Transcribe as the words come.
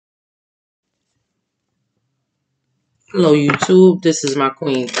Hello YouTube, this is my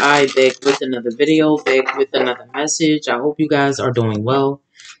Queen Thai back with another video, back with another message. I hope you guys are doing well.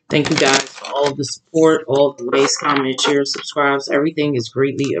 Thank you guys for all the support, all the likes, comments, shares, subscribes. Everything is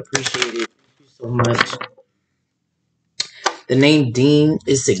greatly appreciated. Thank you so much. The name Dean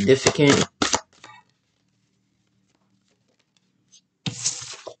is significant.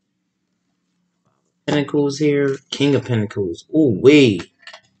 Pentacles here, King of Pentacles. Ooh, wait.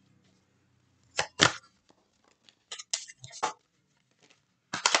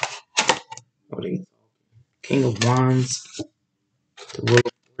 King of Wands, the Wheel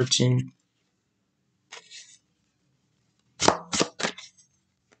of Fortune.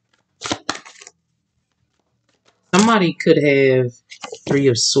 Somebody could have Three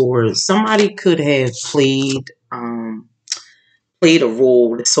of Swords. Somebody could have played a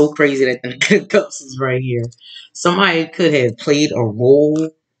role. It's so crazy that the Knight of Cups is right here. Somebody could have played a role,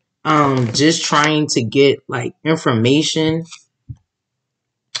 just trying to get like information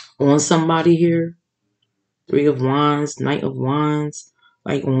on somebody here. Three of Wands, Knight of Wands,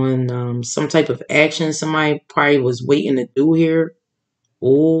 like on some type of action somebody probably was waiting to do here.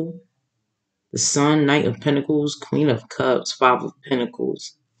 Oh, the Sun, Knight of Pentacles, Queen of Cups, Five of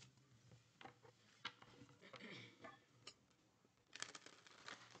Pentacles.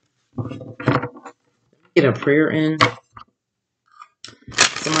 Get a prayer in.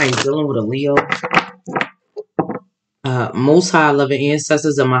 Somebody dealing with a Leo. Most high loving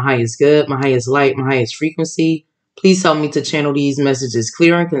ancestors of my highest good, my highest light, my highest frequency. Please help me to channel these messages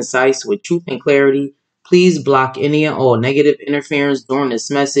clear and concise with truth and clarity. Please block any and all negative interference during this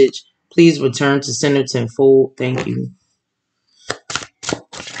message. Please return to center tenfold. Thank you.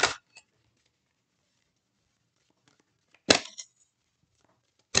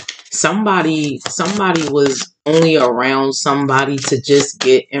 Somebody was only around somebody to just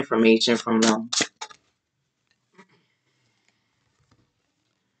get information from them.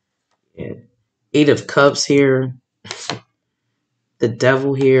 Yeah. Eight of Cups here. The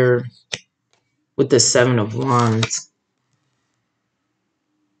Devil here with the Seven of Wands.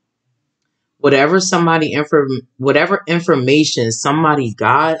 Whatever information somebody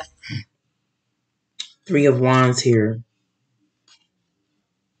got. Three of Wands here.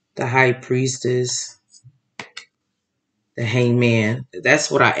 The High Priestess. The Hangman. That's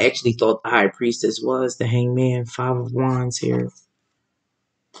what I actually thought the High Priestess was. The Hangman. Five of Wands here.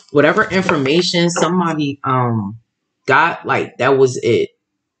 Whatever information somebody got, like that was it.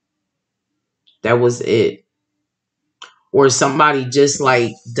 That was it. Or somebody just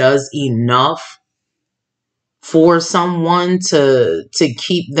like does enough for someone to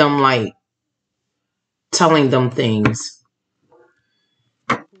keep them like telling them things.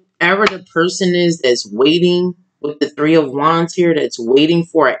 Whoever the person is that's waiting with the Three of Wands here, that's waiting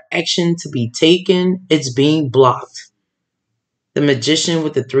for an action to be taken, it's being blocked. The Magician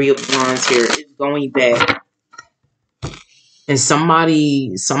with the Three of Wands here is going back. And somebody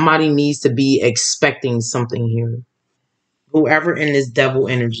needs to be expecting something here. Whoever in this devil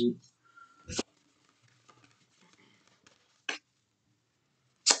energy.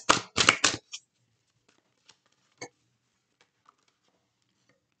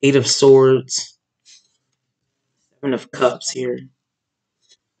 Eight of Swords. Seven of Cups here.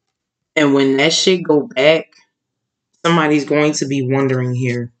 And when that shit go back, somebody's going to be wondering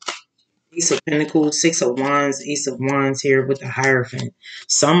here. Ace of Pentacles, Six of Wands, Ace of Wands here with the Hierophant.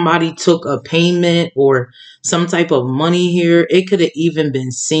 Somebody took a payment or some type of money here. It could have even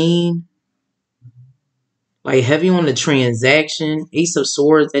been seen. Like heavy on the transaction. Ace of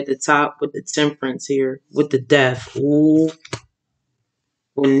Swords at the top with the Temperance here. With the Death. Ooh.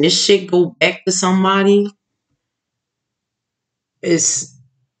 When this shit go back to somebody, this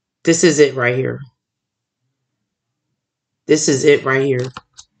is it right here. This is it right here.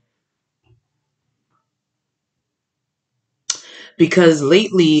 Because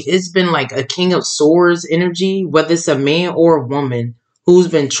lately, it's been like a King of Swords energy, whether it's a man or a woman, who's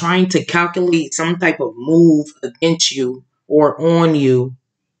been trying to calculate some type of move against you or on you.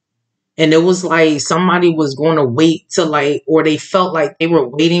 And it was like somebody was going to wait to like, or they felt like they were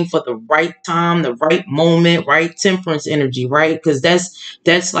waiting for the right time, the right moment, right? Temperance energy, right? Because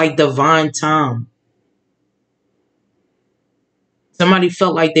that's like divine time. Somebody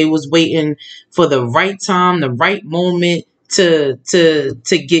felt like they was waiting for the right time, the right moment to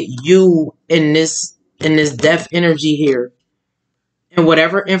get you in this death energy here. And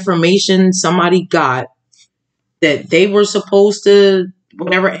whatever information somebody got that they were supposed to,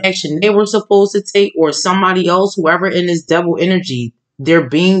 whatever action they were supposed to take, or somebody else, whoever in this devil energy, they're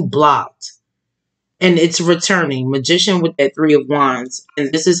being blocked. And it's returning. Magician with that Three of Wands.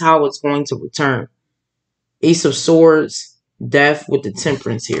 And this is how it's going to return. Ace of Swords, Death with the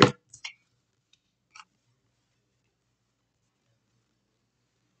Temperance here.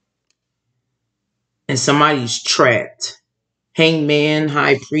 And somebody's trapped. Hangman,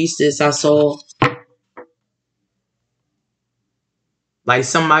 High Priestess, I saw. Like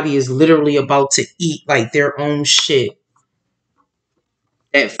somebody is literally about to eat like their own shit.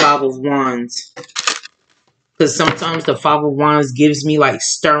 That Five of Wands. Because sometimes the Five of Wands gives me like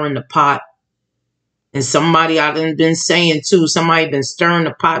stirring the pot. And somebody I done been saying too, somebody been stirring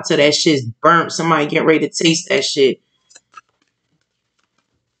the pot till that shit's burnt. Somebody getting ready to taste that shit.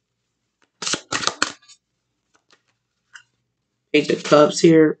 Page of Cups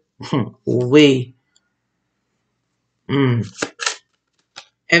here. We.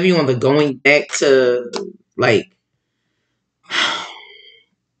 Heavy on the going back to like I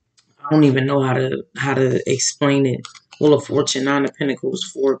don't even know how to explain it. Wheel of Fortune, Nine of Pentacles,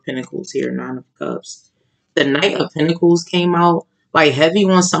 Four of Pentacles here, Nine of Cups. The Knight of Pentacles came out like heavy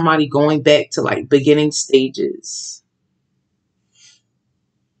on somebody going back to like beginning stages.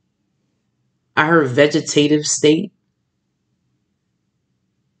 I heard vegetative state.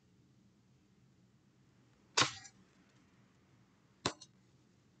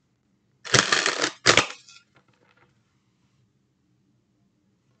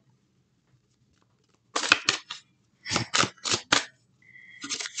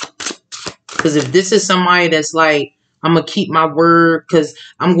 Because if this is somebody that's like, I'm going to keep my word because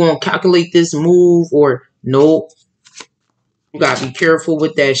I'm going to calculate this move, or nope. You got to be careful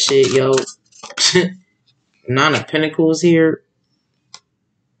with that shit, yo. Nine of Pentacles here.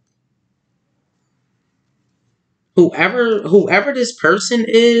 Whoever this person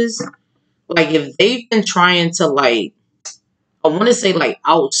is, like if they've been trying to like, I want to say like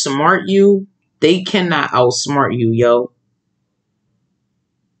outsmart you, they cannot outsmart you, yo.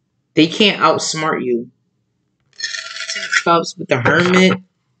 They can't outsmart you. Ten of Cups with the Hermit.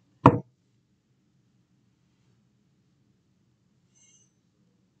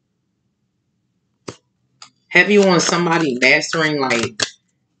 Heavy on somebody mastering like,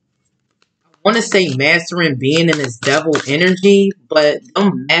 I want to say mastering being in this devil energy, but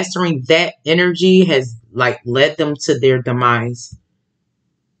them mastering that energy has like led them to their demise.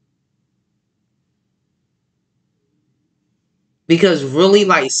 Because really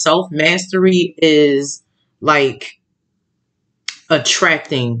like self-mastery is like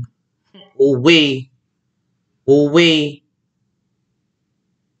attracting away.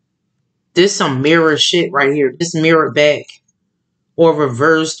 This some mirror shit right here. This mirror back or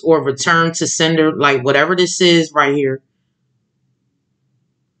reversed or return to sender, like whatever this is right here.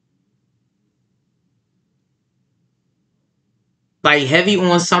 Like heavy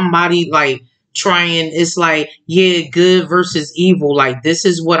on somebody like trying, it's like, yeah, good versus evil. Like this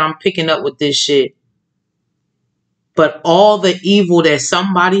is what I'm picking up with this shit. But all the evil that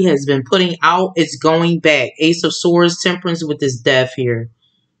somebody has been putting out is going back. Ace of Swords, Temperance with this Death here.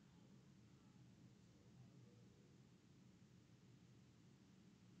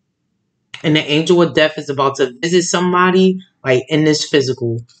 And the Angel of Death is about to visit somebody like in this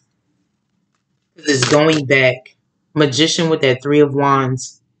physical. It's going back. Magician with that Three of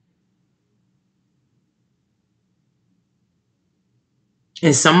Wands.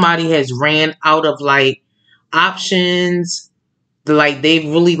 And somebody has ran out of like options. Like they've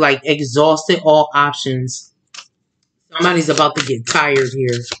really like exhausted all options. Somebody's about to get tired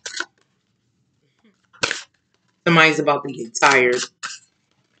here. Somebody's about to get tired.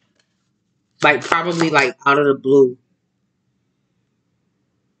 Like probably like out of the blue.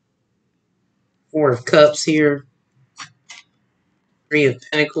 Four of Cups here. Three of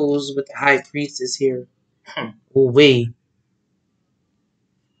Pentacles with the High Priestess here. Oh, wait.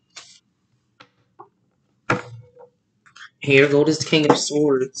 Here go this King of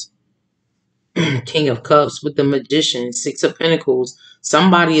Swords. King of Cups with the Magician. Six of Pentacles.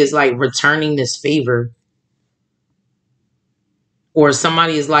 Somebody is like returning this favor. Or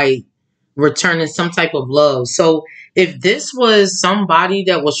somebody is like returning some type of love. So if this was somebody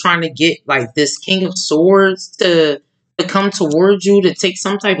that was trying to get like this King of Swords to come towards you to take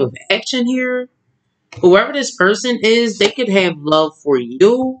some type of action here, whoever this person is, they could have love for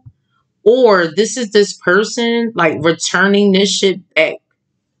you. Or this is this person like returning this shit back.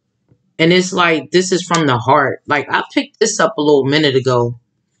 And it's like, this is from the heart. Like I picked this up a little minute ago.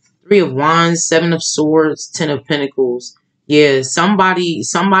 Three of Wands, Seven of Swords, Ten of Pentacles. Yeah, somebody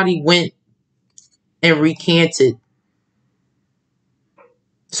went and recanted.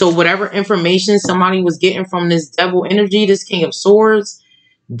 So whatever information somebody was getting from this devil energy, this King of Swords,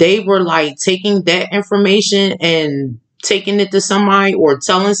 they were like taking that information and taking it to somebody or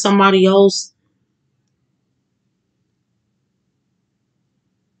telling somebody else.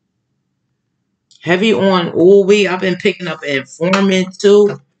 Heavy on, oh wait, I've been picking up informant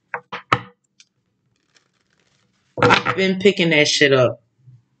too. I've been picking that shit up.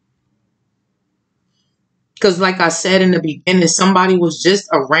 Because like I said in the beginning, somebody was just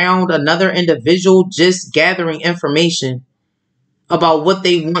around another individual just gathering information about what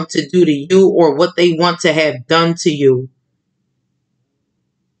they want to do to you or what they want to have done to you.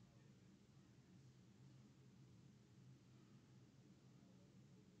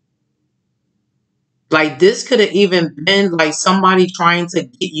 Like this could have even been like somebody trying to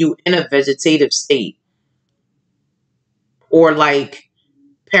get you in a vegetative state or like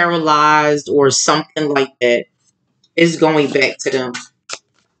paralyzed or something like that. It's going back to them.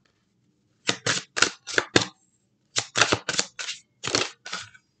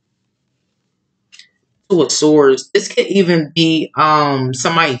 Two of Swords. This could even be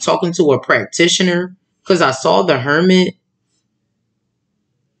somebody talking to a practitioner because I saw the Hermit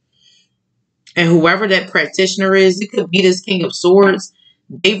and whoever that practitioner is, it could be this King of Swords.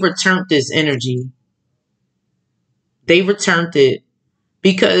 They returned this energy. They returned it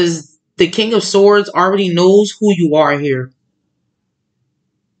because the King of Swords already knows who you are here.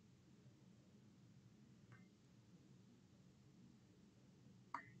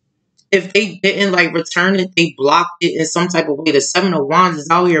 If they didn't like return it, they blocked it in some type of way. The Seven of Wands is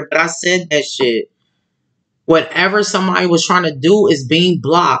out here, but I said that shit. Whatever somebody was trying to do is being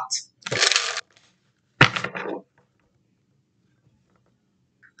blocked.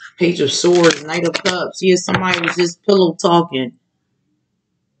 Page of Swords, Knight of Cups. Yeah, somebody was just pillow talking.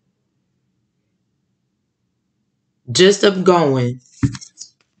 Just up going.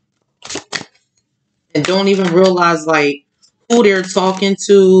 And don't even realize like who they're talking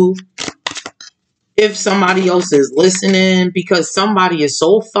to. If somebody else is listening, because somebody is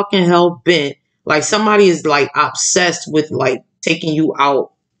so fucking hell bent. Like somebody is like obsessed with like taking you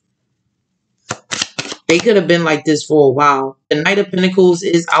out. They could have been like this for a while. The Knight of Pentacles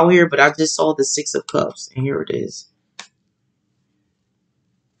is out here, but I just saw the Six of Cups. And here it is.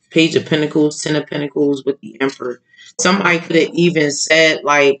 Page of Pentacles, Ten of Pentacles with the Emperor. Somebody could have even said,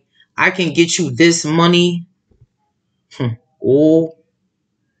 like, I can get you this money. Oh.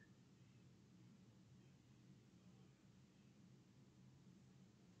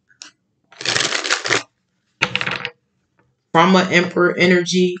 From an Emperor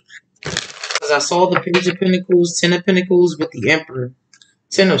energy. Because I saw the Page of Pentacles, Ten of Pentacles with the Emperor.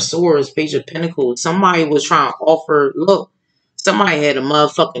 Ten of Swords, Page of Pentacles. Somebody was trying to offer, look, somebody had a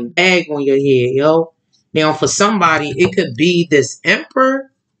motherfucking bag on your head, yo. Now, for somebody, it could be this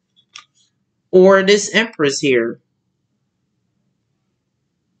Emperor or this Empress here.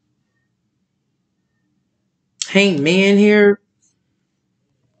 Hanged Man here.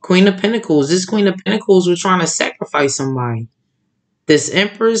 Queen of Pentacles. This Queen of Pentacles was trying to sacrifice somebody. This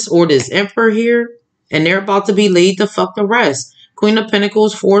Empress or this Emperor here. And they're about to be laid the fuck to rest. Queen of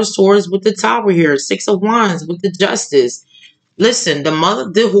Pentacles, Four of Swords with the Tower here. Six of Wands with the Justice. Listen,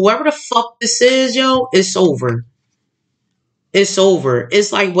 whoever the fuck this is, yo, it's over. It's over.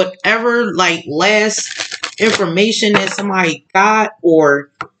 It's like whatever, like, last information that somebody got or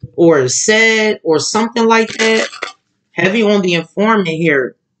said or something like that. Heavy on the informant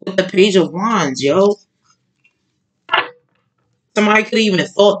here with the Page of Wands, yo. Somebody could even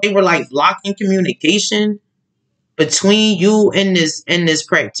thought they were like blocking communication between you and this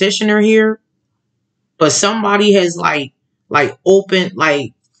practitioner here. But somebody has like opened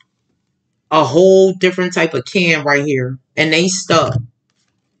like a whole different type of can right here. And they stuck.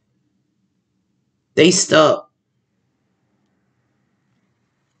 They stuck.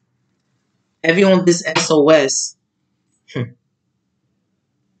 Heavy on this SOS.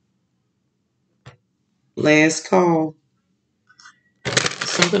 Last call.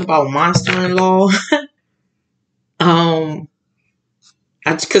 Something about monster-in-law.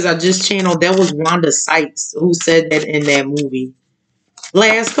 Because I just channeled, that was Wanda Sykes who said that in that movie.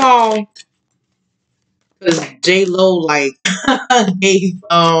 Last call. Because J-Lo like gave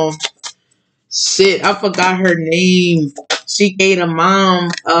shit, I forgot her name. She gave a mom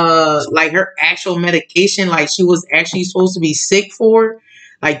like her actual medication, like she was actually supposed to be sick for.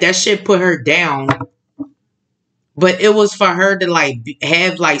 Like that shit put her down. But it was for her to like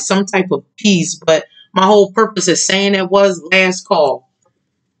have like some type of peace. But my whole purpose of saying that was last call.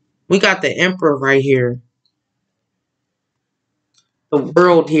 We got the Emperor right here. The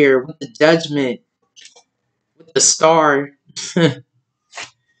World here with the Judgment. With the Star.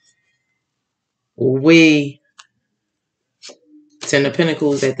 We. Ten of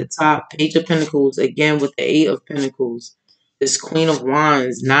Pentacles at the top. Page of Pentacles again with the Eight of Pentacles. This Queen of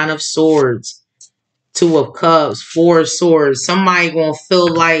Wands. Nine of Swords. Two of Cups. Four of Swords. Somebody gonna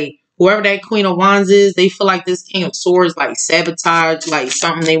feel like Whoever that Queen of Wands is, they feel like this King of Swords like sabotage, like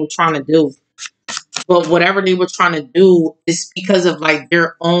something they were trying to do. But whatever they were trying to do is because of like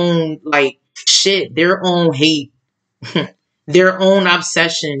their own like shit, their own hate, their own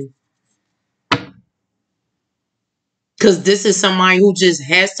obsession. Cause this is somebody who just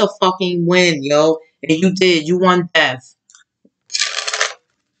has to fucking win, yo. And you did. You won death.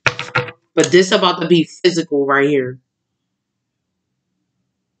 But this about to be physical right here.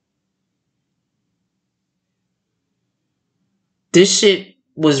 This shit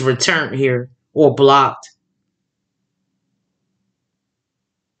was returned here or blocked.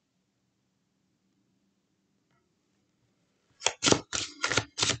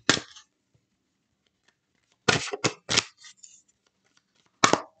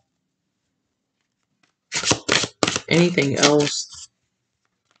 Anything else?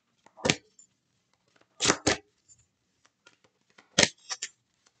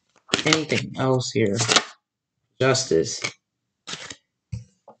 Anything else here? Justice.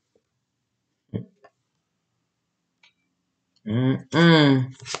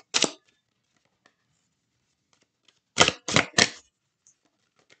 Mm-mm.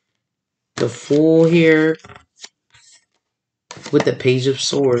 The Fool here with the Page of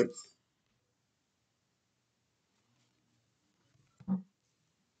Swords.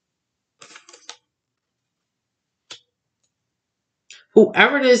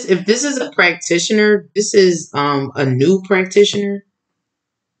 Whoever this, if this is a practitioner, this is a new practitioner.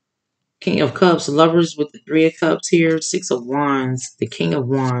 King of Cups, Lovers with the Three of Cups here, Six of Wands, the King of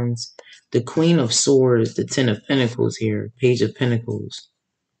Wands, the Queen of Swords, the Ten of Pentacles here, Page of Pentacles.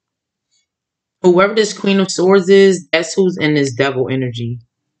 Whoever this Queen of Swords is, that's who's in this devil energy.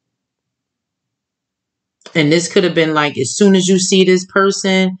 And this could have been like, as soon as you see this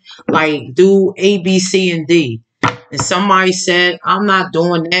person, like do A, B, C, and D. And somebody said, I'm not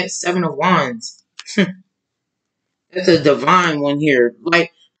doing that. Seven of Wands. That's a divine one here.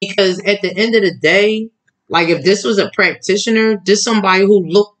 Like, because at the end of the day, like if this was a practitioner, this somebody who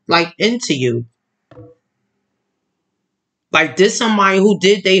looked like into you. Like this somebody who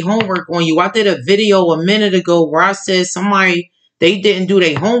did their homework on you. I did a video a minute ago where I said somebody, they didn't do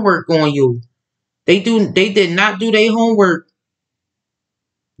their homework on you. They did not do their homework.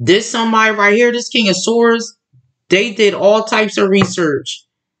 This somebody right here, this King of Swords, they did all types of research.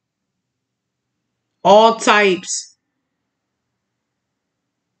 All types.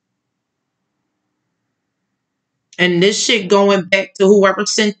 And this shit going back to whoever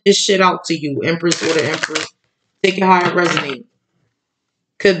sent this shit out to you, Empress or the Emperor. Take it how it resonates.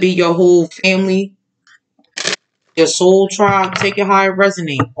 Could be your whole family, your soul tribe. Take it how it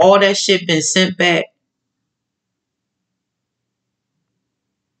resonates. All that shit been sent back.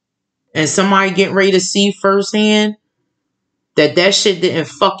 And somebody getting ready to see firsthand that shit didn't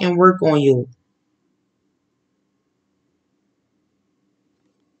fucking work on you.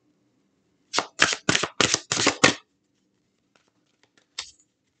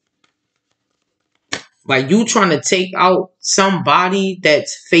 Like you trying to take out somebody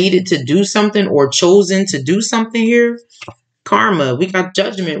that's fated to do something or chosen to do something here. Karma. We got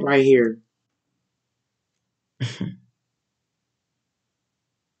Judgment right here.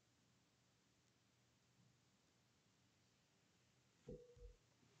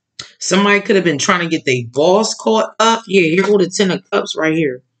 Somebody could have been trying to get their boss caught up. Yeah, here go the Ten of Cups right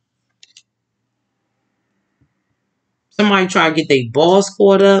here. Somebody try to get their boss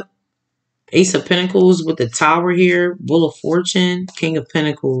caught up. Ace of Pentacles with the Tower here. Wheel of Fortune. King of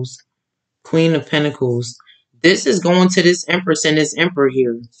Pentacles. Queen of Pentacles. This is going to this Empress and this Emperor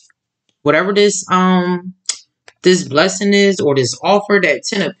here. Whatever this this blessing is or this offer, that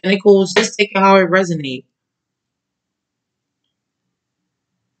Ten of Pentacles, just take it how it resonates.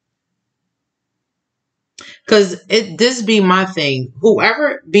 Because this be my thing.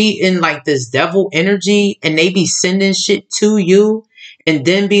 Whoever be in like this devil energy and they be sending shit to you and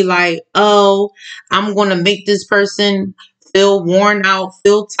then be like, oh, I'm going to make this person feel worn out,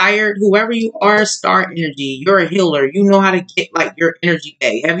 feel tired. Whoever you are, star energy. You're a healer. You know how to get like your energy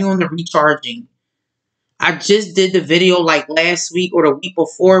back. Have you on the recharging. I just did the video like last week or the week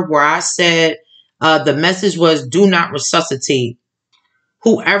before where I said the message was do not resuscitate.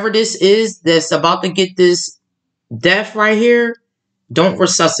 Whoever this is that's about to get this death right here, don't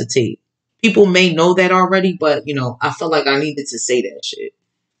resuscitate. People may know that already, but, you know, I felt like I needed to say that shit.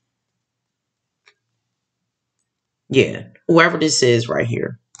 Yeah, whoever this is right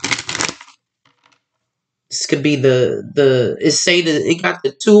here. This could be it got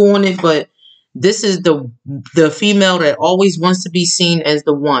the 2 on it, but this is the female that always wants to be seen as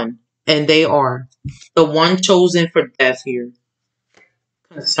the one. And they are the one chosen for death here.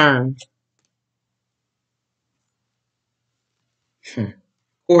 concern.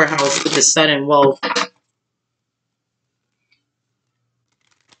 Courthouse with the sudden wealth.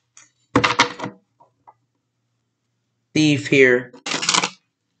 Thief here.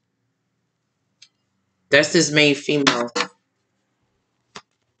 That's this main female.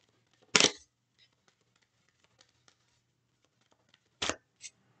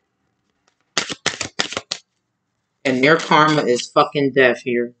 And their karma is fucking death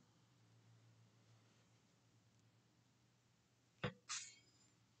here.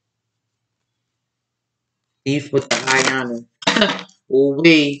 Thief with the high honor.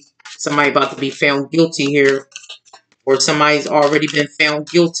 Ooh-wee. Somebody about to be found guilty here. Or somebody's already been found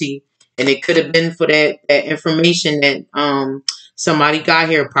guilty. And it could have been for that information that somebody got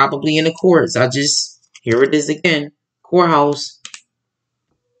here. Probably in the courts. Here it is again. Courthouse.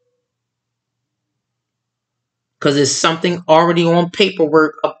 Because it's something already on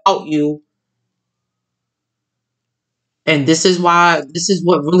paperwork about you. And this is what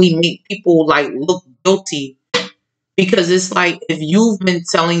really make people like look guilty. Because it's like, if you've been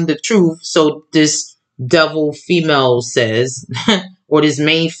telling the truth, so this devil female says, or this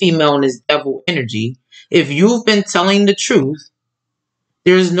main female in this devil energy, if you've been telling the truth,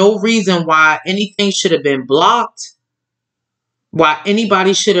 there's no reason why anything should have been blocked, why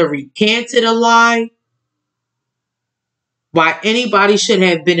anybody should have recanted a lie, why anybody should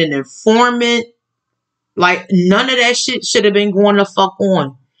have been an informant. Like, none of that shit should have been going the fuck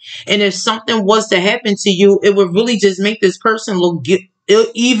on. And if something was to happen to you, it would really just make this person look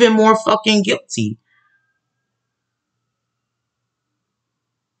even more fucking guilty.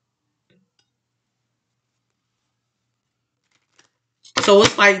 So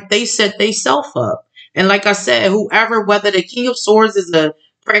it's like they set themselves up. And like I said, whoever, whether the King of Swords is a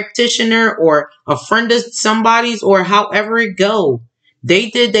practitioner or a friend of somebody's or however it go,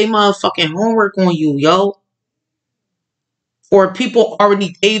 they did their motherfucking homework on you, yo. Or people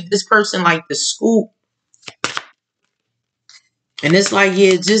already gave this person like the scoop. And it's like,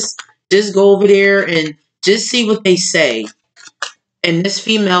 yeah, just go over there and just see what they say. And this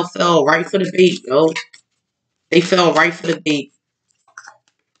female fell right for the bait, yo. They fell right for the bait.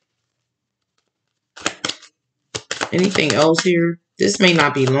 Anything else here? This may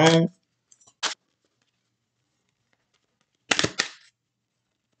not be long.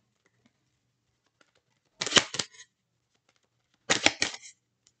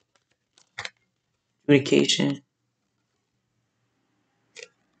 Communication.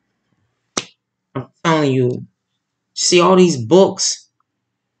 I'm telling you. See all these books?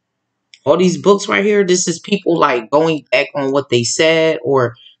 All these books right here, this is people like going back on what they said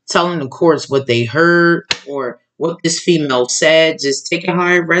or telling the courts what they heard or what this female said. Just take it how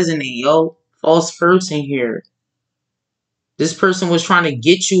it resonate, yo. False person here. This person was trying to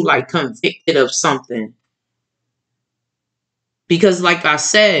get you like convicted of something. Because like I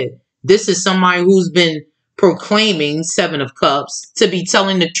said, this is somebody who's been proclaiming Seven of Cups to be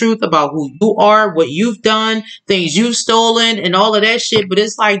telling the truth about who you are, what you've done, things you've stolen, and all of that shit. But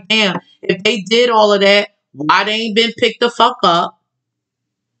it's like, damn, if they did all of that, why they ain't been picked the fuck up?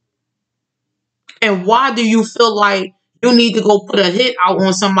 And why do you feel like you need to go put a hit out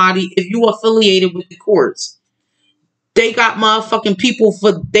on somebody if you affiliated with the courts? They got motherfucking people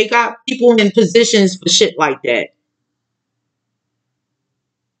they got people in positions for shit like that.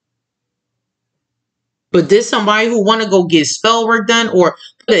 But this somebody who want to go get spell work done or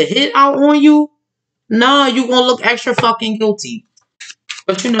put a hit out on you, nah, you gonna look extra fucking guilty.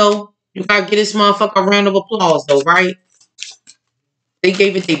 But you know, you gotta get this motherfucker a round of applause though, right? They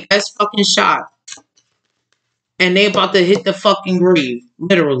gave it their best fucking shot. And they about to hit the fucking grave,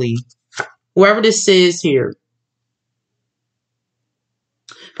 literally. Whoever this is here.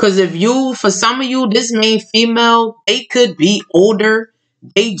 Because for some of you, this main female, they could be older.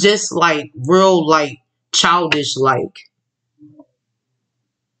 They just like real like childish like.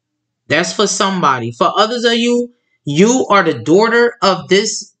 That's for somebody. For others of you, you are the daughter of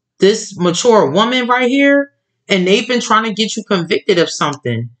this mature woman right here. And they've been trying to get you convicted of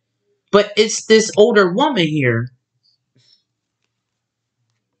something. But it's this older woman here.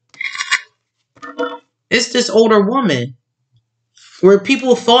 It's this older woman. Where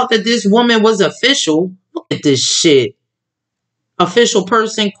people thought that this woman was official. Look at this shit. Official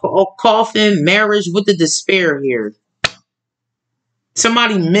person, coffin, marriage with the despair here.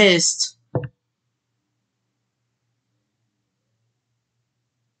 Somebody missed.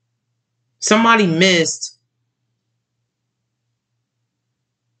 Somebody missed.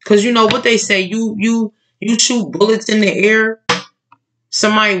 Because you know what they say. You shoot bullets in the air.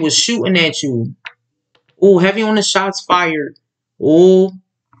 Somebody was shooting at you. Oh, heavy on the shots fired. Oh,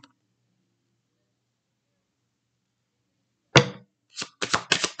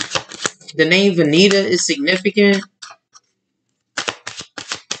 the name Vanita is significant,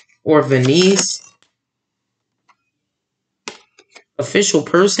 or Venice. Official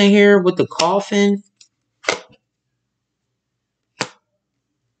person here with the coffin.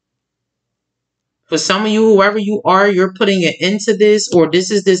 For some of you, whoever you are, you're putting it into this, or this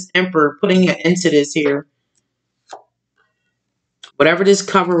is this emperor putting it into this here. Whatever this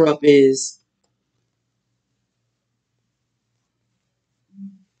cover up is.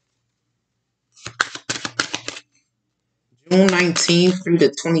 June 19th through the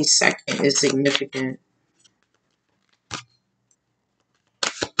 22nd is significant.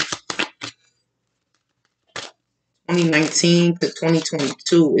 (2019 to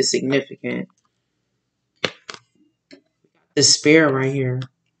 2022 is significant. Despair right here.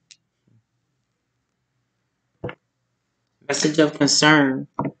 Message of concern.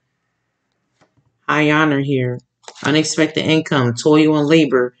 High honor here. Unexpected income, toil and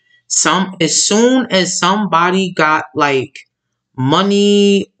labor. As soon as somebody got like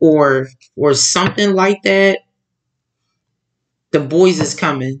money or something like that, the boys is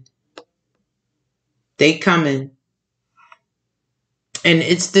coming. They coming. And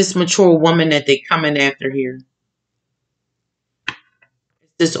it's this mature woman that they coming after here.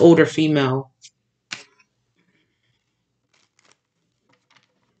 It's this older female.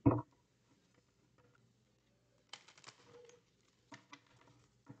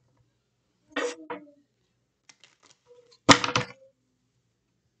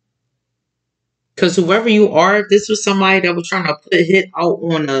 Because whoever you are, this was somebody that was trying to put a hit out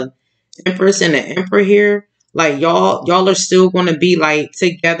on the Empress and the Emperor here. Like y'all are still going to be like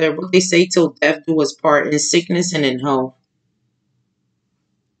together. What they say, till death do us part, in sickness and in health.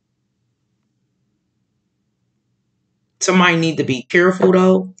 Somebody need to be careful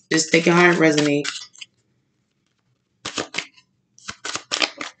though. Just take it how it resonates.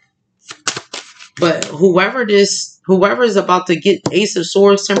 But whoever is about to get Ace of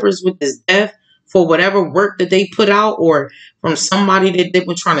Swords, Temperance with this death, for whatever work that they put out, or from somebody that they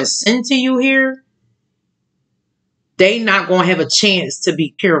were trying to send to you here, they not going to have a chance to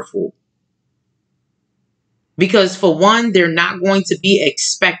be careful. Because for one, they're not going to be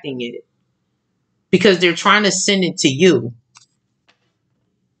expecting it. Because they're trying to send it to you.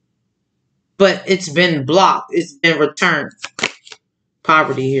 But it's been blocked. It's been returned.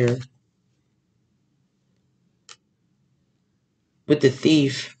 Poverty here. With the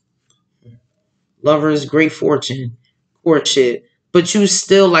Thief. Lovers, great fortune. Courtship. But you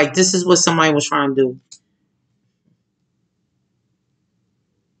still like, this is what somebody was trying to do.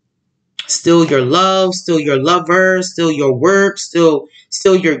 Still your love, still your lover, still your work, still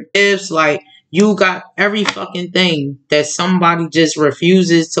your gifts. Like, you got every fucking thing that somebody just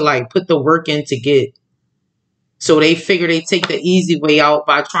refuses to like put the work in to get. So they figure they take the easy way out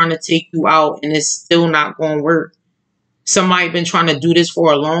by trying to take you out, and it's still not going to work. Somebody been trying to do this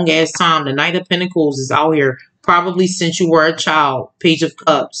for a long ass time. The Knight of Pentacles is out here probably since you were a child. Page of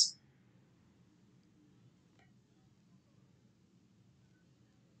Cups.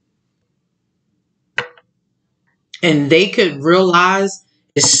 And they could realize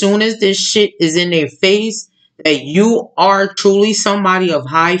as soon as this shit is in their face that you are truly somebody of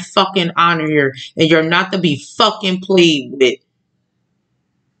high fucking honor here. And you're not to be fucking played with.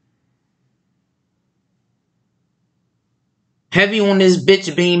 Heavy on this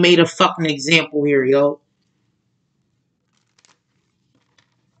bitch being made a fucking example here, yo.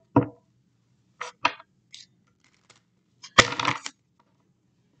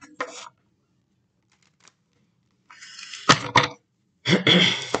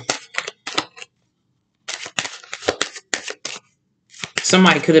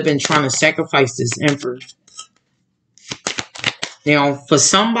 Somebody could have been trying to sacrifice this emperor. Now, for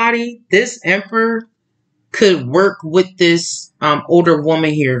somebody, this emperor could work with this older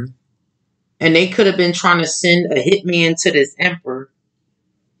woman here. And they could have been trying to send a hitman to this emperor.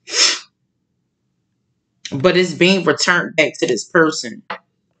 But it's being returned back to this person.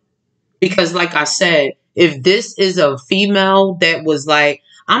 Because like I said, if this is a female that was like,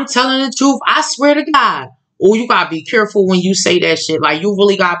 I'm telling the truth, I swear to God. Oh, you gotta be careful when you say that shit. Like, you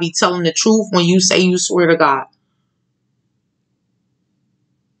really gotta be telling the truth when you say you swear to God.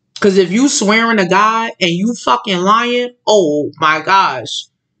 Because if you swearing to God and you fucking lying, oh my gosh.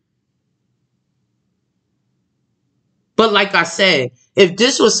 But like I said, if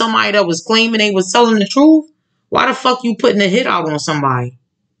this was somebody that was claiming they was telling the truth, why the fuck you putting a hit out on somebody?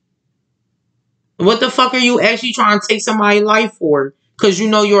 What the fuck are you actually trying to take somebody's life for? Because you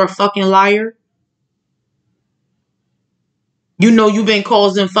know you're a fucking liar? You know you've been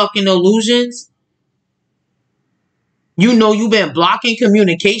causing fucking illusions. You know you've been blocking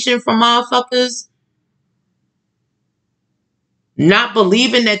communication from motherfuckers. Not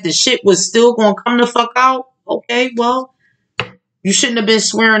believing that the shit was still gonna come the fuck out. Okay, well, you shouldn't have been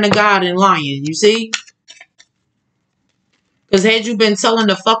swearing to God and lying, you see? Because had you been telling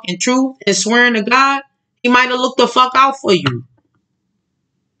the fucking truth and swearing to God, he might have looked the fuck out for you.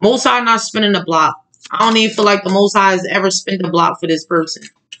 Most High not spinning the block. I don't even feel like the Most High has ever spent the block for this person.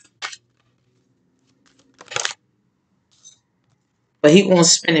 But he gonna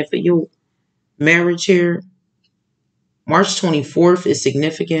spin it for you. Marriage here. March 24th is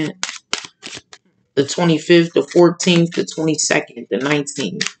significant. The 25th, the 14th, the 22nd, the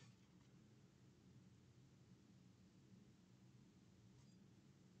 19th.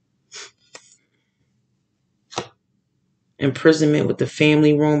 Imprisonment with the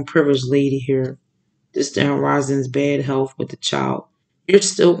family room. Privileged lady here. Distant horizons. Bad health with the child. You're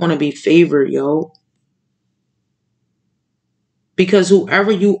still going to be favored, yo. Because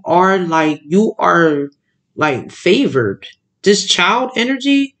whoever you are, like, you are, like, favored. This child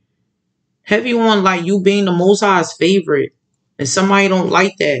energy, heavy on, like, you being the Most High's favorite. And somebody don't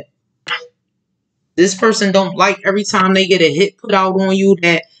like that. This person don't like every time they get a hit put out on you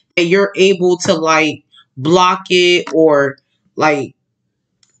that you're able to, like, block it or, like,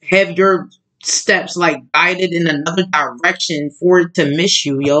 have your steps, like, guided in another direction for it to miss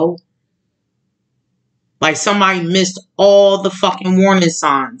you, yo. Like somebody missed all the fucking warning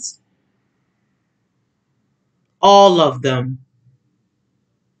signs. All of them.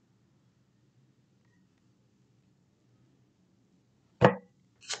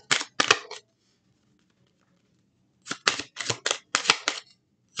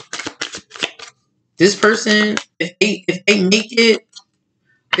 This person, if they make it,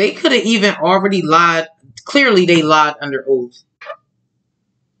 they could have even already lied. Clearly they lied under oath.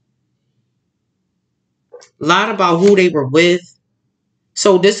 Lied about who they were with.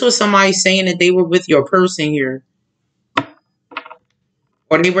 So this was somebody saying that they were with your person here.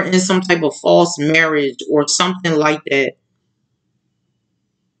 Or they were in some type of false marriage or something like that.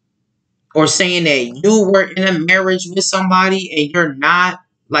 Or saying that you were in a marriage with somebody and you're not.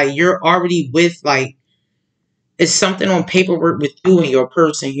 Like you're already with, like, it's something on paperwork with you and your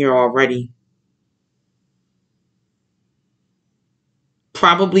person here already.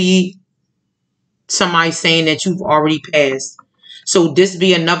 Probably somebody saying that you've already passed. So this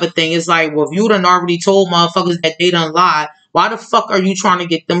be another thing. It's like, well, if you done already told motherfuckers that they done lied, why the fuck are you trying to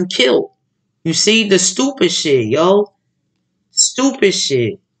get them killed? You see the stupid shit, yo. Stupid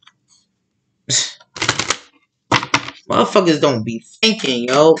shit. Motherfuckers don't be thinking,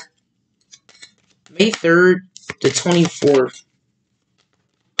 yo. May 3rd to 24th.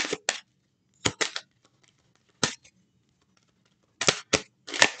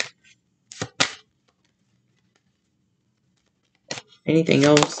 Anything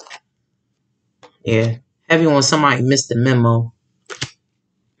else? Yeah. Heavy on somebody missed the memo.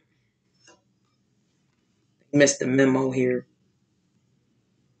 Missed the memo here.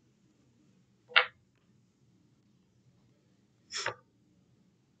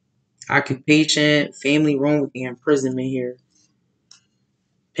 Occupation, family room with the imprisonment here.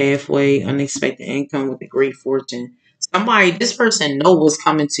 Pathway, unexpected income with a great fortune. Somebody, this person know what's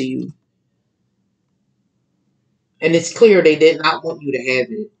coming to you. And it's clear they did not want you to have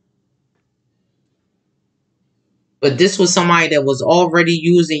it. But this was somebody that was already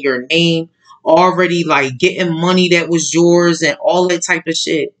using your name, already like getting money that was yours and all that type of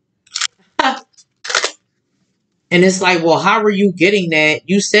shit. And it's like, well, how are you getting that?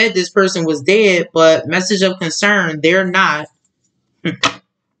 You said this person was dead, but message of concern, they're not.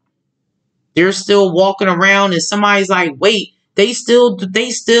 They're still walking around and somebody's like, wait, they still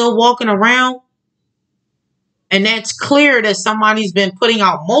walking around? And that's clear that somebody's been putting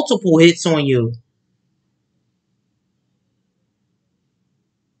out multiple hits on you.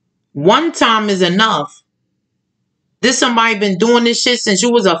 One time is enough. This somebody been doing this shit since you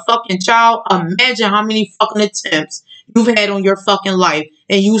was a fucking child. Imagine how many fucking attempts you've had on your fucking life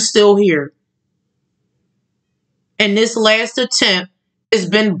and you still here. And this last attempt has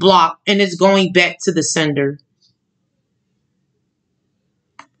been blocked and it's going back to the sender.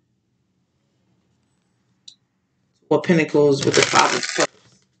 What Pentacles with the Five of Cups.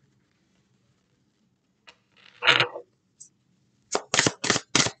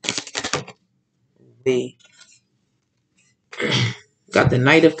 We got the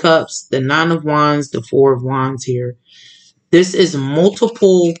Knight of Cups, the Nine of Wands, the Four of Wands here. This is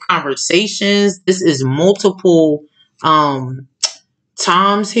multiple conversations. This is multiple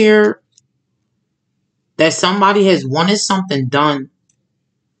times here That somebody has wanted something done.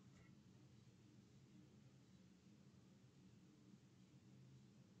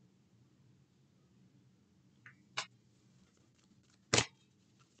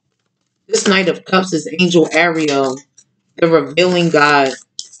 This Knight of Cups is Angel Ariel, the revealing God.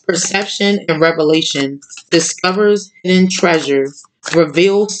 Perception and revelation. Discovers hidden treasure.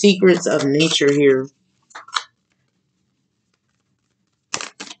 Reveals secrets of nature here.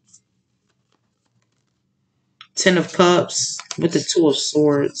 Ten of Cups with the Two of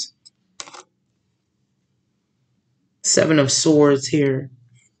Swords. Seven of Swords here.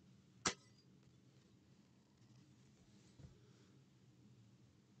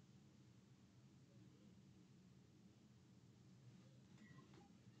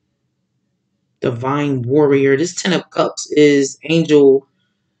 Divine Warrior. This Ten of Cups is Angel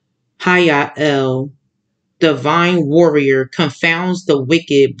Hayael. Divine Warrior. Confounds the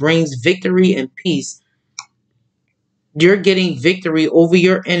wicked. Brings victory and peace. You're getting victory over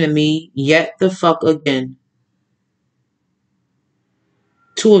your enemy yet the fuck again.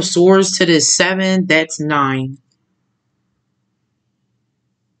 Two of Swords to this 7. That's 9.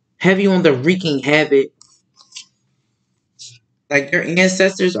 Heavy on the wreaking havoc. Like your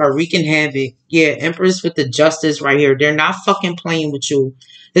ancestors are wreaking havoc. Yeah, Empress with the Justice right here. They're not fucking playing with you.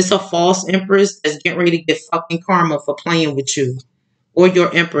 It's a false Empress that's getting ready to get fucking karma for playing with you. Or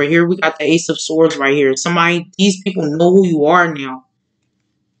your Emperor. Here we got the Ace of Swords right here. These people know who you are now.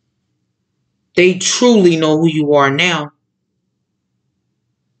 They truly know who you are now.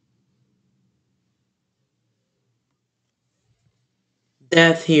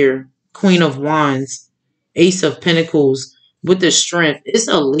 Death here. Queen of Wands. Ace of Pentacles with the Strength. It's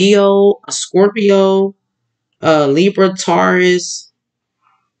a Leo, a Scorpio, a Libra, Taurus.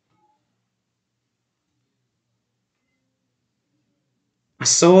 I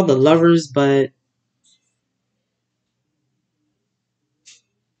saw the Lovers, but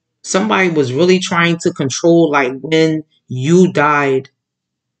somebody was really trying to control like when you died.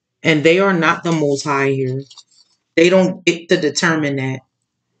 And they are not the Most High here. They don't get to determine that.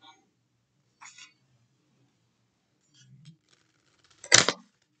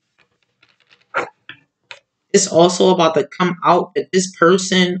 It's also about to come out that this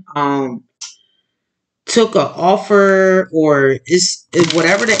person took an offer, or is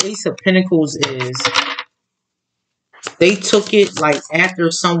whatever the Ace of Pentacles is. They took it like after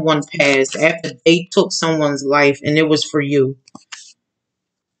someone passed, after they took someone's life, and it was for you.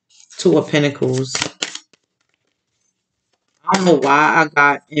 Two of Pentacles. I don't know why I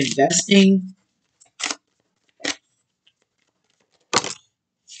got investing.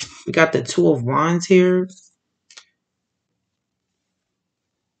 We got the Two of Wands here.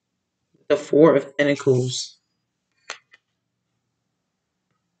 The Four of Pentacles.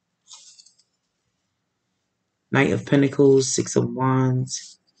 Knight of Pentacles, Six of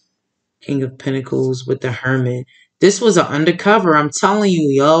Wands, King of Pentacles with the Hermit. This was an undercover. I'm telling you,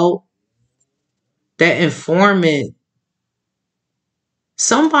 yo. That informant.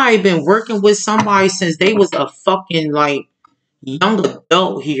 Somebody been working with somebody since they was a fucking like young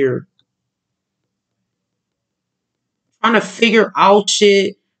adult here. Trying to figure out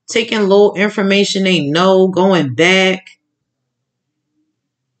shit. Taking little information they know. Going back.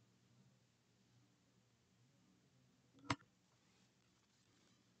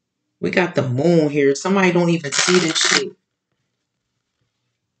 We got the Moon here. Somebody don't even see this shit.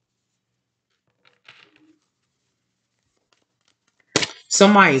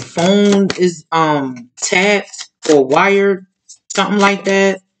 Somebody's phone is tapped or wired, something like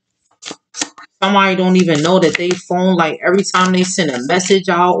that. Somebody don't even know that they phone, like every time they send a message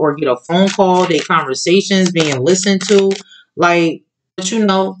out or get a phone call, their conversations being listened to. Like, but you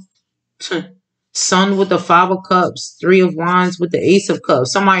know, Sun with the Five of Cups, Three of Wands with the Ace of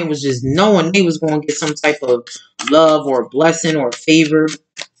Cups. Somebody was just knowing they was going to get some type of love or blessing or favor.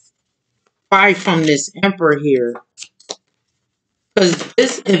 Probably from this Emperor here. Because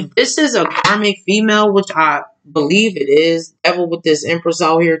if this is a karmic female, which I believe it is, Devil with this Empress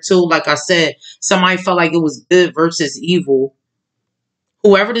out here too. Like I said, somebody felt like it was good versus evil.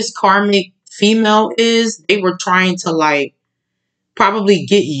 Whoever this karmic female is, they were trying to like probably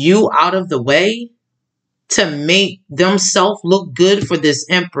get you out of the way to make themselves look good for this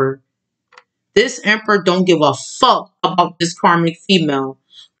Emperor. This Emperor don't give a fuck about this karmic female.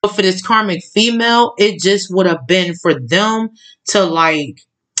 But for this karmic female, it just would have been for them to like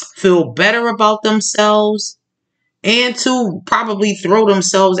feel better about themselves and to probably throw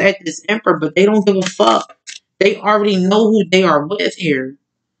themselves at this Emperor, but they don't give a fuck. They already know who they are with here.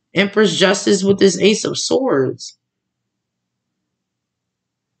 Empress Justice with this 8 of Swords.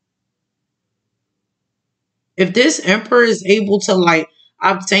 If this Emperor is able to like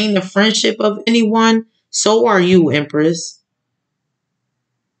obtain the friendship of anyone, so are you, Empress.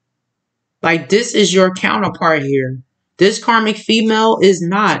 Like, this is your counterpart here. This karmic female is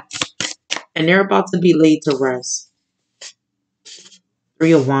not. And they're about to be laid to rest.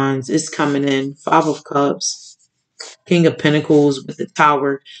 Three of Wands is coming in. Five of Cups. King of Pentacles with the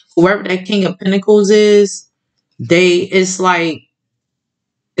Tower. Whoever that King of Pentacles is, it's like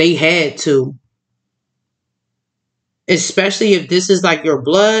they had to. Especially if this is like your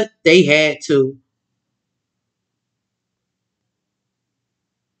blood, they had to.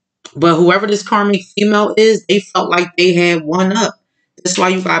 But whoever this karmic female is, they felt like they had one up. That's why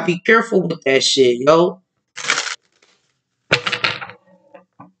you gotta be careful with that shit, yo.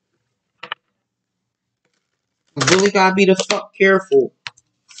 You really gotta be the fuck careful.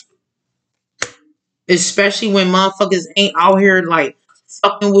 Especially when motherfuckers ain't out here like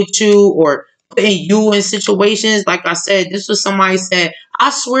fucking with you or putting you in situations. Like I said, this was somebody said, I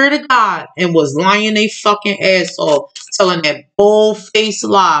swear to God, and was lying they fucking ass off, telling that bold-faced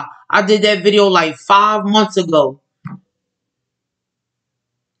lie. I did that video like 5 months ago.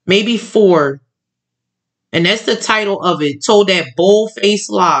 Maybe 4. And that's the title of it. Told that bold-faced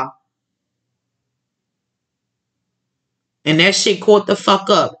lie. And that shit caught the fuck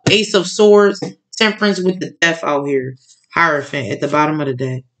up. Ace of Swords. Temperance with the death out here. Hierophant at the bottom of the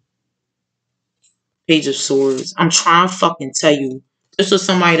deck. Page of Swords. I'm trying to fucking tell you. This was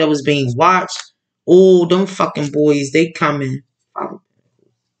somebody that was being watched. Oh, them fucking boys. They coming.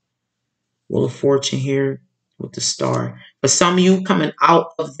 Wheel of Fortune here with the star. But some of you coming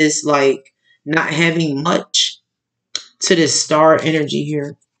out of this like not having much to this star energy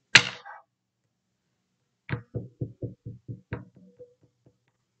here.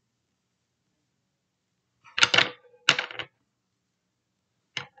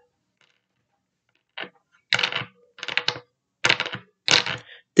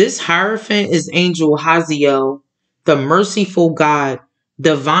 This Hierophant is Angel Haziel, the merciful God,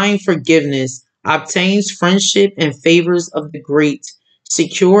 divine forgiveness, obtains friendship and favors of the great,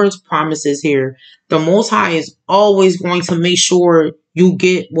 secures promises here. The Most High is always going to make sure you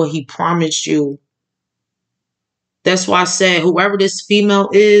get what he promised you. That's why I said whoever this female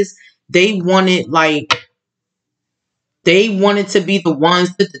is, they wanted to be the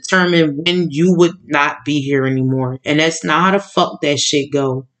ones to determine when you would not be here anymore. And that's not how the fuck that shit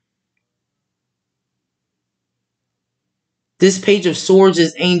go. This Page of Swords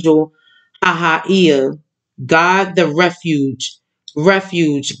is Angel Ahaiya, God the refuge.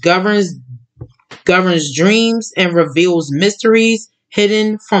 Refuge governs dreams and reveals mysteries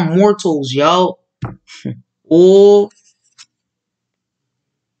hidden from mortals, yo. Oh.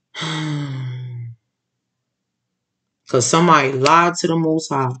 Because somebody lied to the Most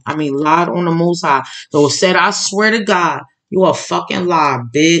High. I mean, lied on the Most High. So said, I swear to God, you a fucking lie,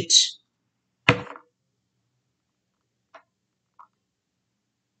 bitch.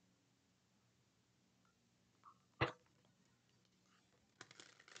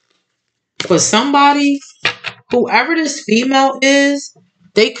 For somebody, whoever this female is,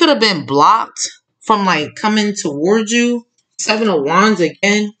 they could have been blocked from like coming towards you. 7 of Wands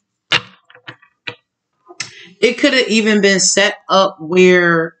again. It could have even been set up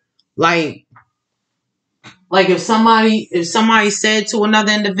where like if somebody said to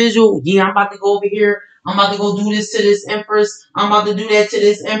another individual, yeah, I'm about to go over here, I'm about to go do this to this empress, I'm about to do that to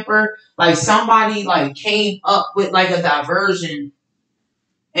this emperor. Like somebody like came up with like a diversion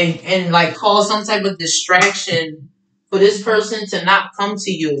and like caused some type of distraction for this person to not come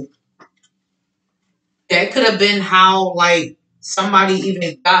to you. That could have been how like somebody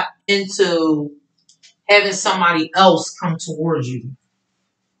even got into having somebody else come towards you.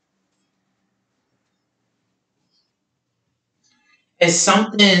 It's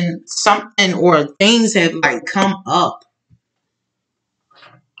something or things have like come up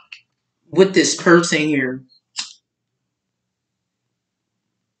with this person here.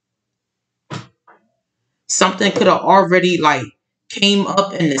 Something could have already like came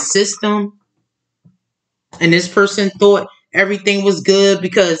up in the system and this person thought everything was good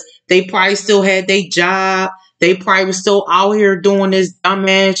because they probably still had their job. They probably was still out here doing this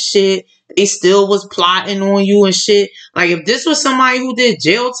dumbass shit. They still was plotting on you and shit. Like if this was somebody who did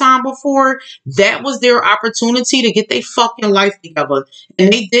jail time before, that was their opportunity to get their fucking life together.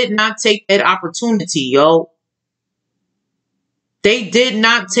 And they did not take that opportunity, yo. They did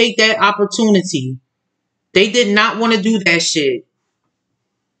not take that opportunity. They did not want to do that shit.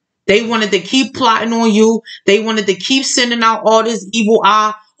 They wanted to keep plotting on you. They wanted to keep sending out all this evil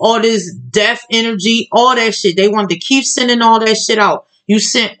eye, all this death energy, all that shit. They wanted to keep sending all that shit out. You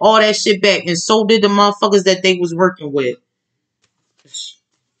sent all that shit back, and so did the motherfuckers that they was working with.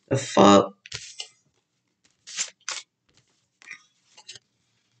 The fuck?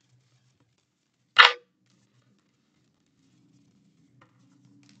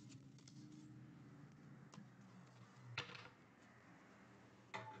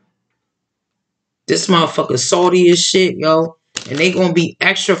 This motherfucker salty as shit, yo. And they gonna be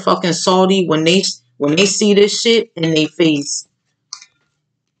extra fucking salty when they see this shit in their face.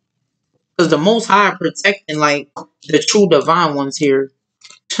 Cause the Most High protecting like the true divine ones here.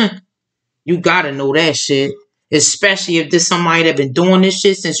 You gotta know that shit. Especially if this somebody that been doing this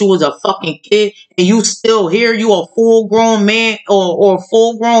shit since you was a fucking kid and you still here, you a full grown man or a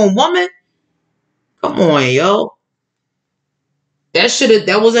full grown woman. Come on, yo.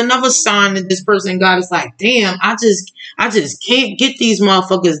 That was another sign that this person got. It's like, damn, I just can't get these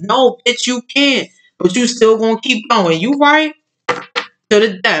motherfuckers. No, bitch, you can't. But you still gonna keep going. You right? To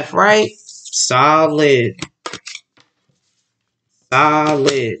the death, right? Solid.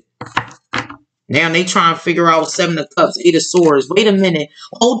 Solid. Now they trying to figure out Seven of Cups, Eight of Swords. Wait a minute.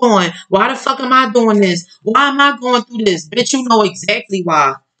 Hold on. Why the fuck am I doing this? Why am I going through this? Bitch, you know exactly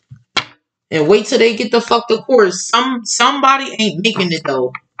why. And wait till they get the fuck to court. Somebody ain't making it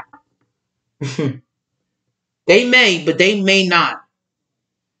though. They may, but they may not.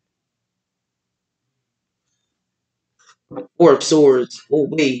 Four of Swords. Oh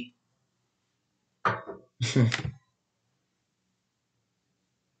wait.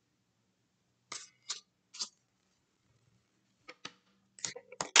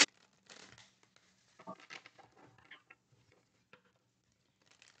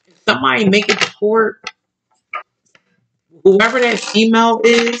 Somebody make it to court. Whoever that female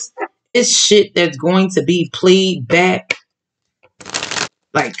is, it's shit that's going to be played back.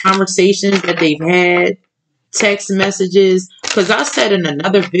 Like conversations that they've had, text messages. Because I said in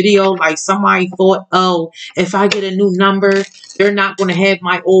another video, like somebody thought, oh, if I get a new number, they're not going to have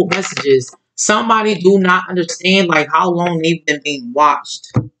my old messages. Somebody do not understand like how long they've been being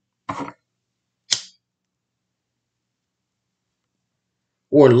watched.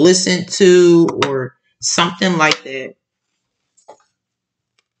 Or listened to or something like that.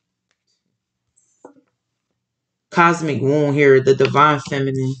 Cosmic wound here, the divine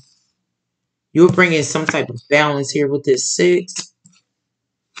feminine. You're bringing some type of balance here with this 6.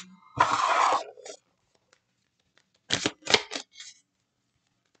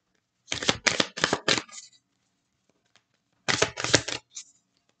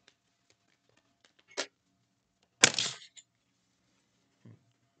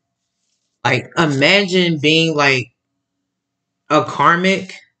 Like, imagine being like a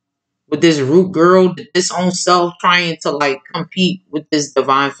karmic with this root girl, this own self trying to like compete with this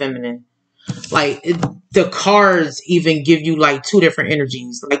divine feminine. Like, the cards even give you like 2 different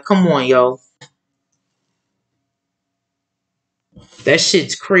energies. Like, come on, yo. That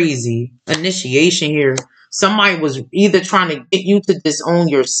shit's crazy. Initiation here. Somebody was either trying to get you to disown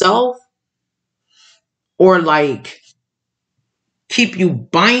yourself or like keep you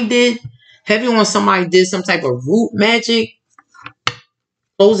binded. Have you on somebody did some type of root magic?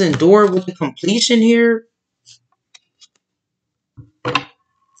 Closing door with the completion here.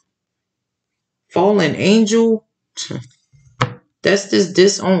 Fallen angel. That's this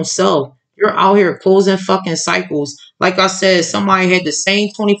disowned self. You're out here closing fucking cycles. Like I said, somebody had the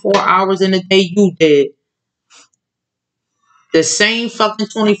same 24 hours in a day you did. The same fucking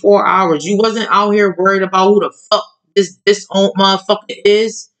 24 hours. You wasn't out here worried about who the fuck this old motherfucker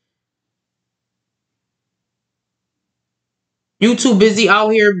is. You too busy out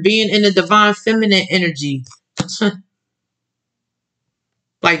here being in the divine feminine energy.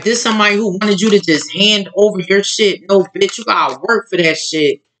 Like this somebody who wanted you to just hand over your shit. No, bitch, you gotta work for that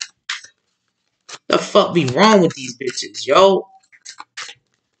shit. The fuck be wrong with these bitches, yo?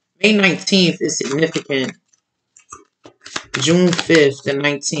 May 19th is significant. June 5th and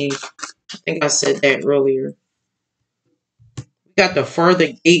 19th. I think I said that earlier. We got the further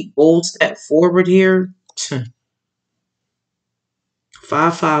gate bold step forward here.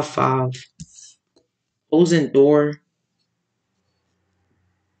 555. Closing door.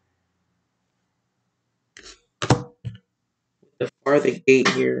 The farther gate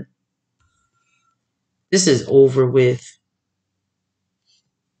here. This is over with.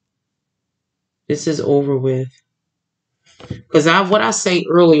 This is over with. Because what I say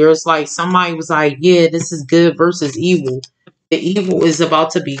earlier, it's like somebody was like, yeah, this is good versus evil. The evil is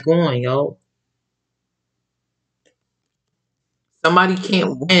about to be gone, yo. Somebody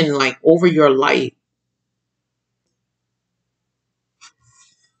can't win like over your life.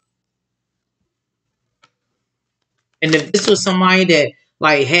 And if this was somebody that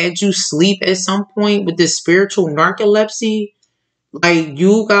like had you sleep at some point with this spiritual narcolepsy, like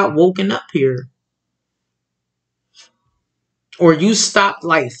you got woken up here. Or you stopped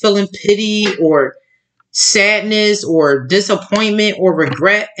like feeling pity or sadness or disappointment or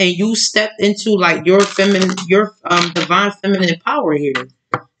regret, and you stepped into like your feminine, your divine feminine power here.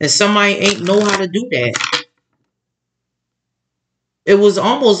 And somebody ain't know how to do that. It was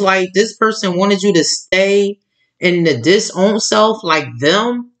almost like this person wanted you to stay in the disown self like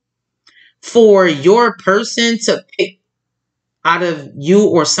them for your person to pick out of you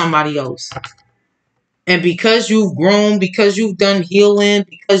or somebody else. And because you've grown, because you've done healing,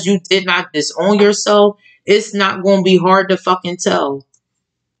 because you did not disown yourself, it's not going to be hard to fucking tell.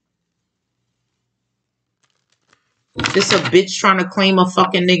 This a bitch trying to claim a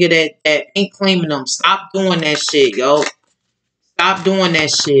fucking nigga that ain't claiming them. Stop doing that shit, yo. Stop doing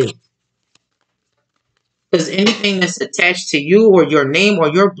that shit. Because anything that's attached to you or your name or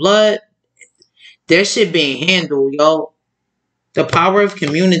your blood, that shit being handled, yo. The power of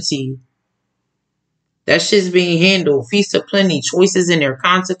community. That shit's being handled. Feast of plenty. Choices and their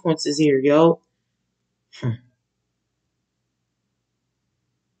consequences here, yo.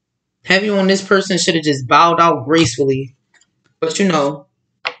 Heavy on this person should have just bowed out gracefully. But you know,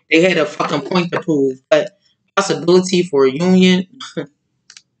 they had a fucking point to prove. But possibility for a union.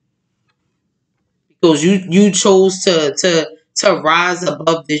 Because you chose to rise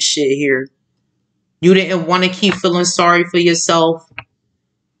above this shit here. You didn't want to keep feeling sorry for yourself.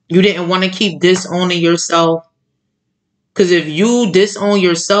 You didn't want to keep disowning yourself. Because if you disown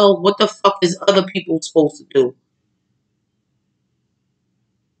yourself, what the fuck is other people supposed to do?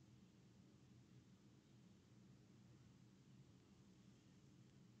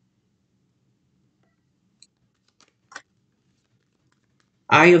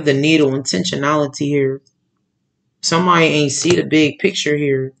 Eye of the needle, intentionality here. Somebody ain't see the big picture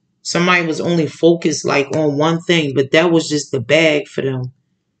here. Somebody was only focused like on one thing, but that was just the bag for them.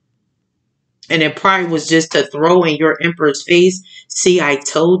 And it probably was just to throw in your emperor's face. See, I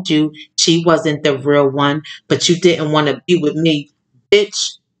told you she wasn't the real one, but you didn't want to be with me.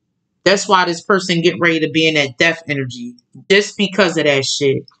 Bitch. That's why this person get ready to be in that death energy. Just because of that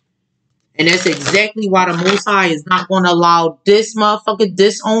shit. And that's exactly why the Most High is not going to allow this motherfucker,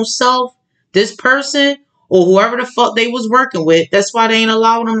 this own self, this person, or whoever the fuck they was working with. That's why they ain't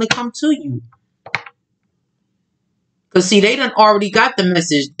allowing them to come to you. Because, see, they done already got the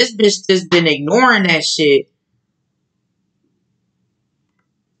message. This bitch just been ignoring that shit.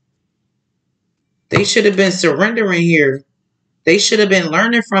 They should have been surrendering here. They should have been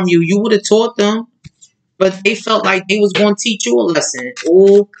learning from you. You would have taught them. But they felt like they was going to teach you a lesson.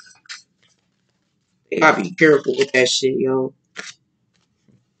 Oh, they gotta be careful with that shit, yo.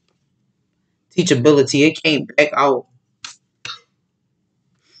 Teachability, it came back out.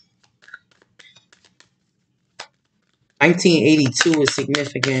 1982 is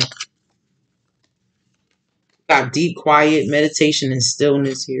significant. Got deep, quiet meditation and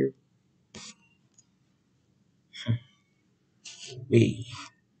stillness here. Wait.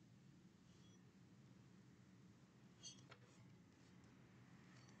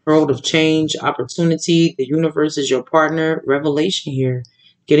 World of change, opportunity. The universe is your partner. Revelation here.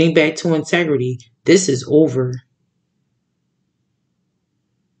 Getting back to integrity. This is over.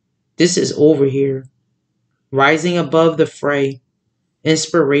 This is over here. Rising above the fray.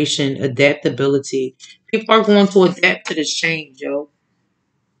 Inspiration, adaptability. People are going to adapt to this change, yo.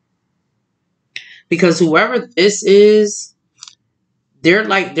 Because whoever this is, they're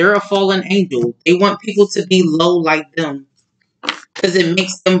a fallen angel. They want people to be low like them. Because it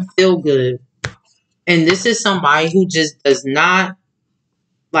makes them feel good. And this is somebody who just does not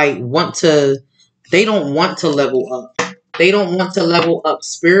like want to, they don't want to level up. They don't want to level up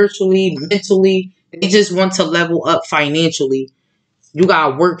spiritually, mentally. They just want to level up financially. You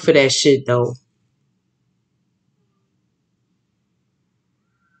gotta work for that shit though.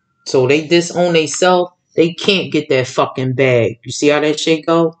 So they disown themselves. They can't get that fucking bag. You see how that shit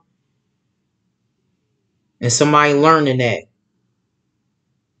go? And somebody learning that.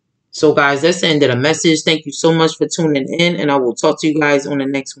 So guys, that's the end of the message. Thank you so much for tuning in. And I will talk to you guys on the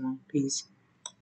next one. Peace.